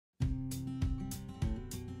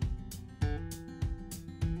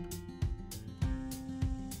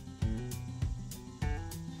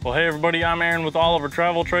Well, hey everybody, I'm Aaron with Oliver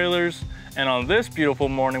Travel Trailers, and on this beautiful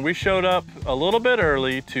morning, we showed up a little bit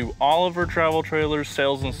early to Oliver Travel Trailers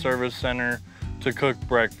Sales and Service Center to cook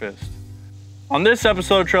breakfast. On this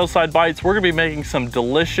episode of TrailSide Bites, we're gonna be making some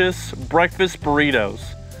delicious breakfast burritos.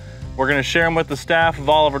 We're gonna share them with the staff of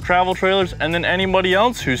Oliver Travel Trailers and then anybody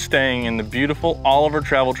else who's staying in the beautiful Oliver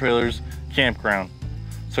Travel Trailers campground.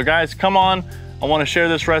 So guys, come on, I wanna share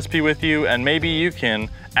this recipe with you and maybe you can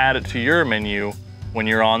add it to your menu when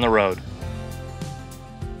you're on the road.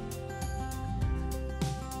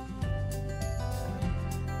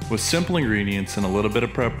 With simple ingredients and a little bit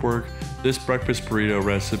of prep work, this breakfast burrito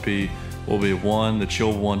recipe will be one that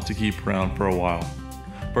you'll want to keep around for a while.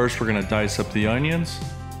 First, we're gonna dice up the onions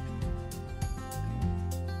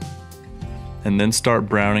and then start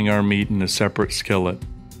browning our meat in a separate skillet.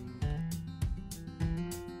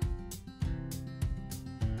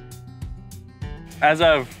 As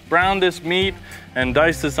I've browned this meat and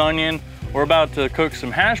diced this onion, we're about to cook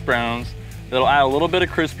some hash browns that'll add a little bit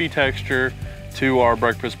of crispy texture to our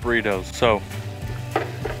breakfast burritos. So,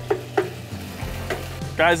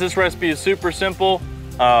 guys, this recipe is super simple.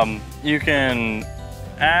 You can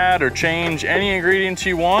add or change any ingredients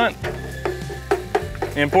you want.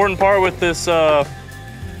 The important part with this,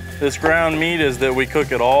 this ground meat is that we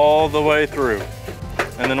cook it all the way through.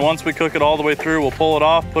 And then once we cook it all the way through, we'll pull it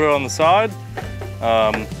off, put it on the side,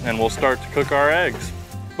 and we'll start to cook our eggs.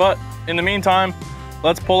 But in the meantime,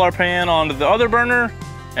 let's pull our pan onto the other burner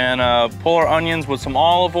and pull our onions with some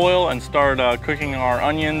olive oil and start cooking our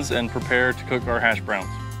onions and prepare to cook our hash browns.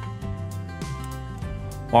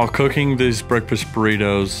 While cooking these breakfast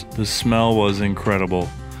burritos, the smell was incredible.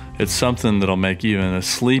 It's something that'll make even the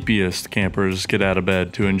sleepiest campers get out of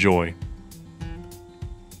bed to enjoy.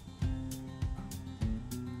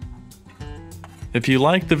 If you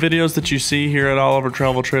like the videos that you see here at Oliver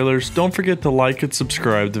Travel Trailers, don't forget to like and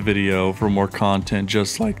subscribe the video for more content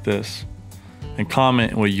just like this. And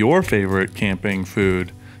comment what your favorite camping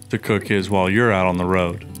food to cook is while you're out on the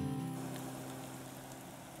road.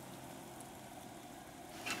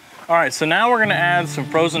 Alright, so now we're going to add some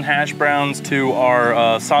frozen hash browns to our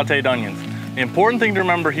sauteed onions. The important thing to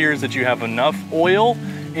remember here is that you have enough oil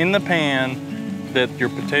in the pan that your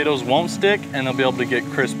potatoes won't stick and they'll be able to get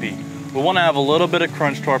crispy. We want to have a little bit of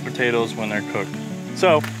crunch to our potatoes when they're cooked.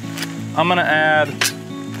 So I'm going to add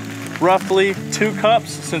roughly 2 cups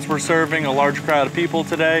since we're serving a large crowd of people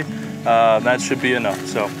today. That should be enough.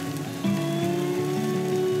 So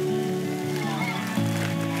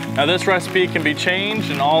now this recipe can be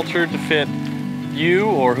changed and altered to fit you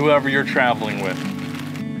or whoever you're traveling with.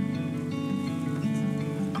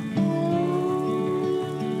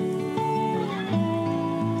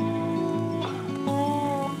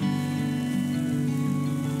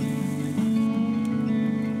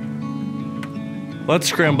 Let's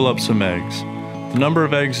scramble up some eggs. The number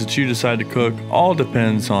of eggs that you decide to cook all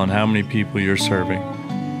depends on how many people you're serving.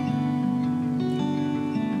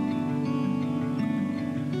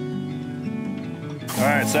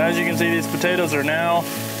 Alright, so as you can see, these potatoes are now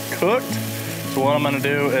cooked. So what I'm going to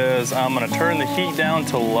do is I'm going to turn the heat down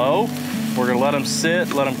to low. We're going to let them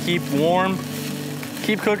sit, let them keep warm,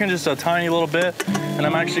 keep cooking just a tiny little bit, and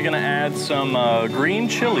I'm actually going to add some green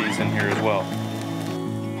chilies in here as well.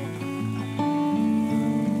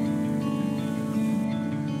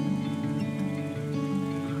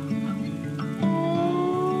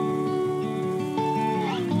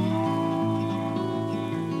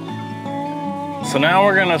 So now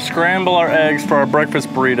we're gonna scramble our eggs for our breakfast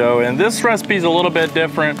burrito, and this recipe is a little bit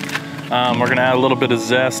different. We're gonna add a little bit of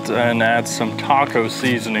zest and add some taco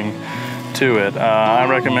seasoning to it. I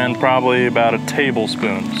recommend probably about a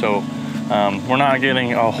tablespoon. So we're not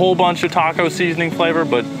getting a whole bunch of taco seasoning flavor,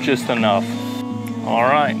 but just enough. All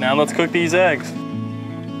right, now let's cook these eggs.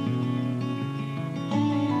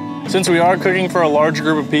 Since we are cooking for a large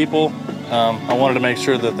group of people, I wanted to make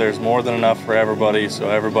sure that there's more than enough for everybody so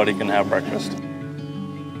everybody can have breakfast.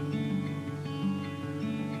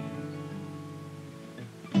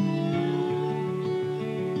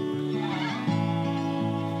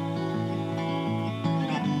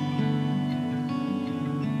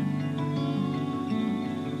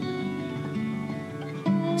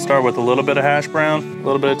 Start with a little bit of hash brown, a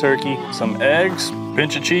little bit of turkey, some eggs,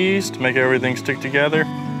 pinch of cheese to make everything stick together,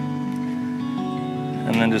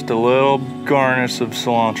 and then just a little garnish of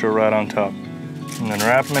cilantro right on top. And then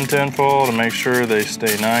wrap them in tinfoil to make sure they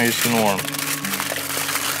stay nice and warm.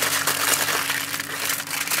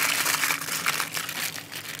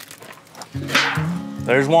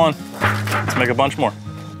 There's one. Let's make a bunch more.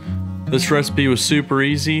 This recipe was super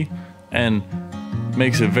easy and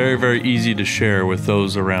makes it very, very easy to share with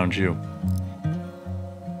those around you.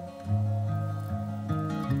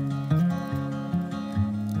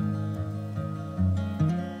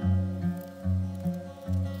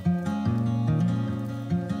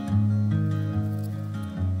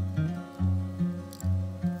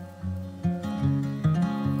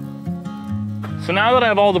 So now that I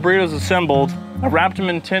have all the burritos assembled, I wrapped them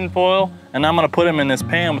in tin foil, and I'm gonna put them in this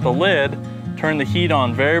pan with a lid, turn the heat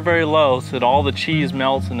on very, very low so that all the cheese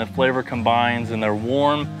melts and the flavor combines and they're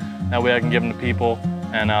warm. That way I can give them to people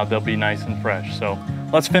and they'll be nice and fresh. So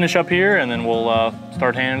let's finish up here and then we'll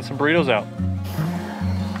start handing some burritos out.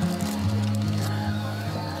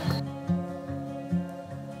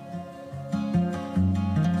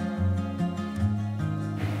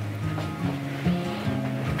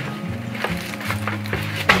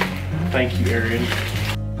 Thank you, Arian.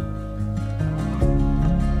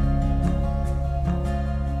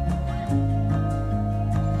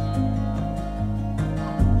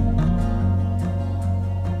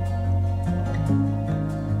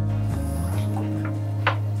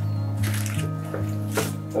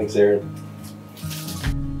 Thanks, Aaron.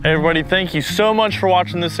 Hey everybody, thank you so much for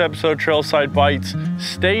watching this episode of TrailSide Bites.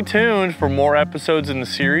 Stay tuned for more episodes in the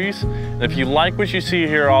series. And if you like what you see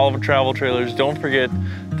here at Oliver Travel Trailers, don't forget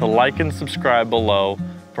to like and subscribe below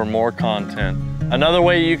for more content. Another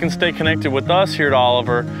way you can stay connected with us here at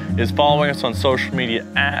Oliver is following us on social media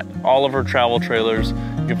at Oliver Travel Trailers.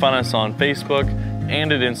 You can find us on Facebook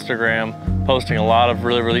and at Instagram, posting a lot of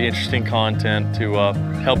really interesting content to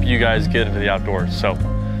help you guys get into the outdoors. So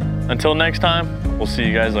until next time, we'll see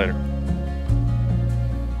you guys later.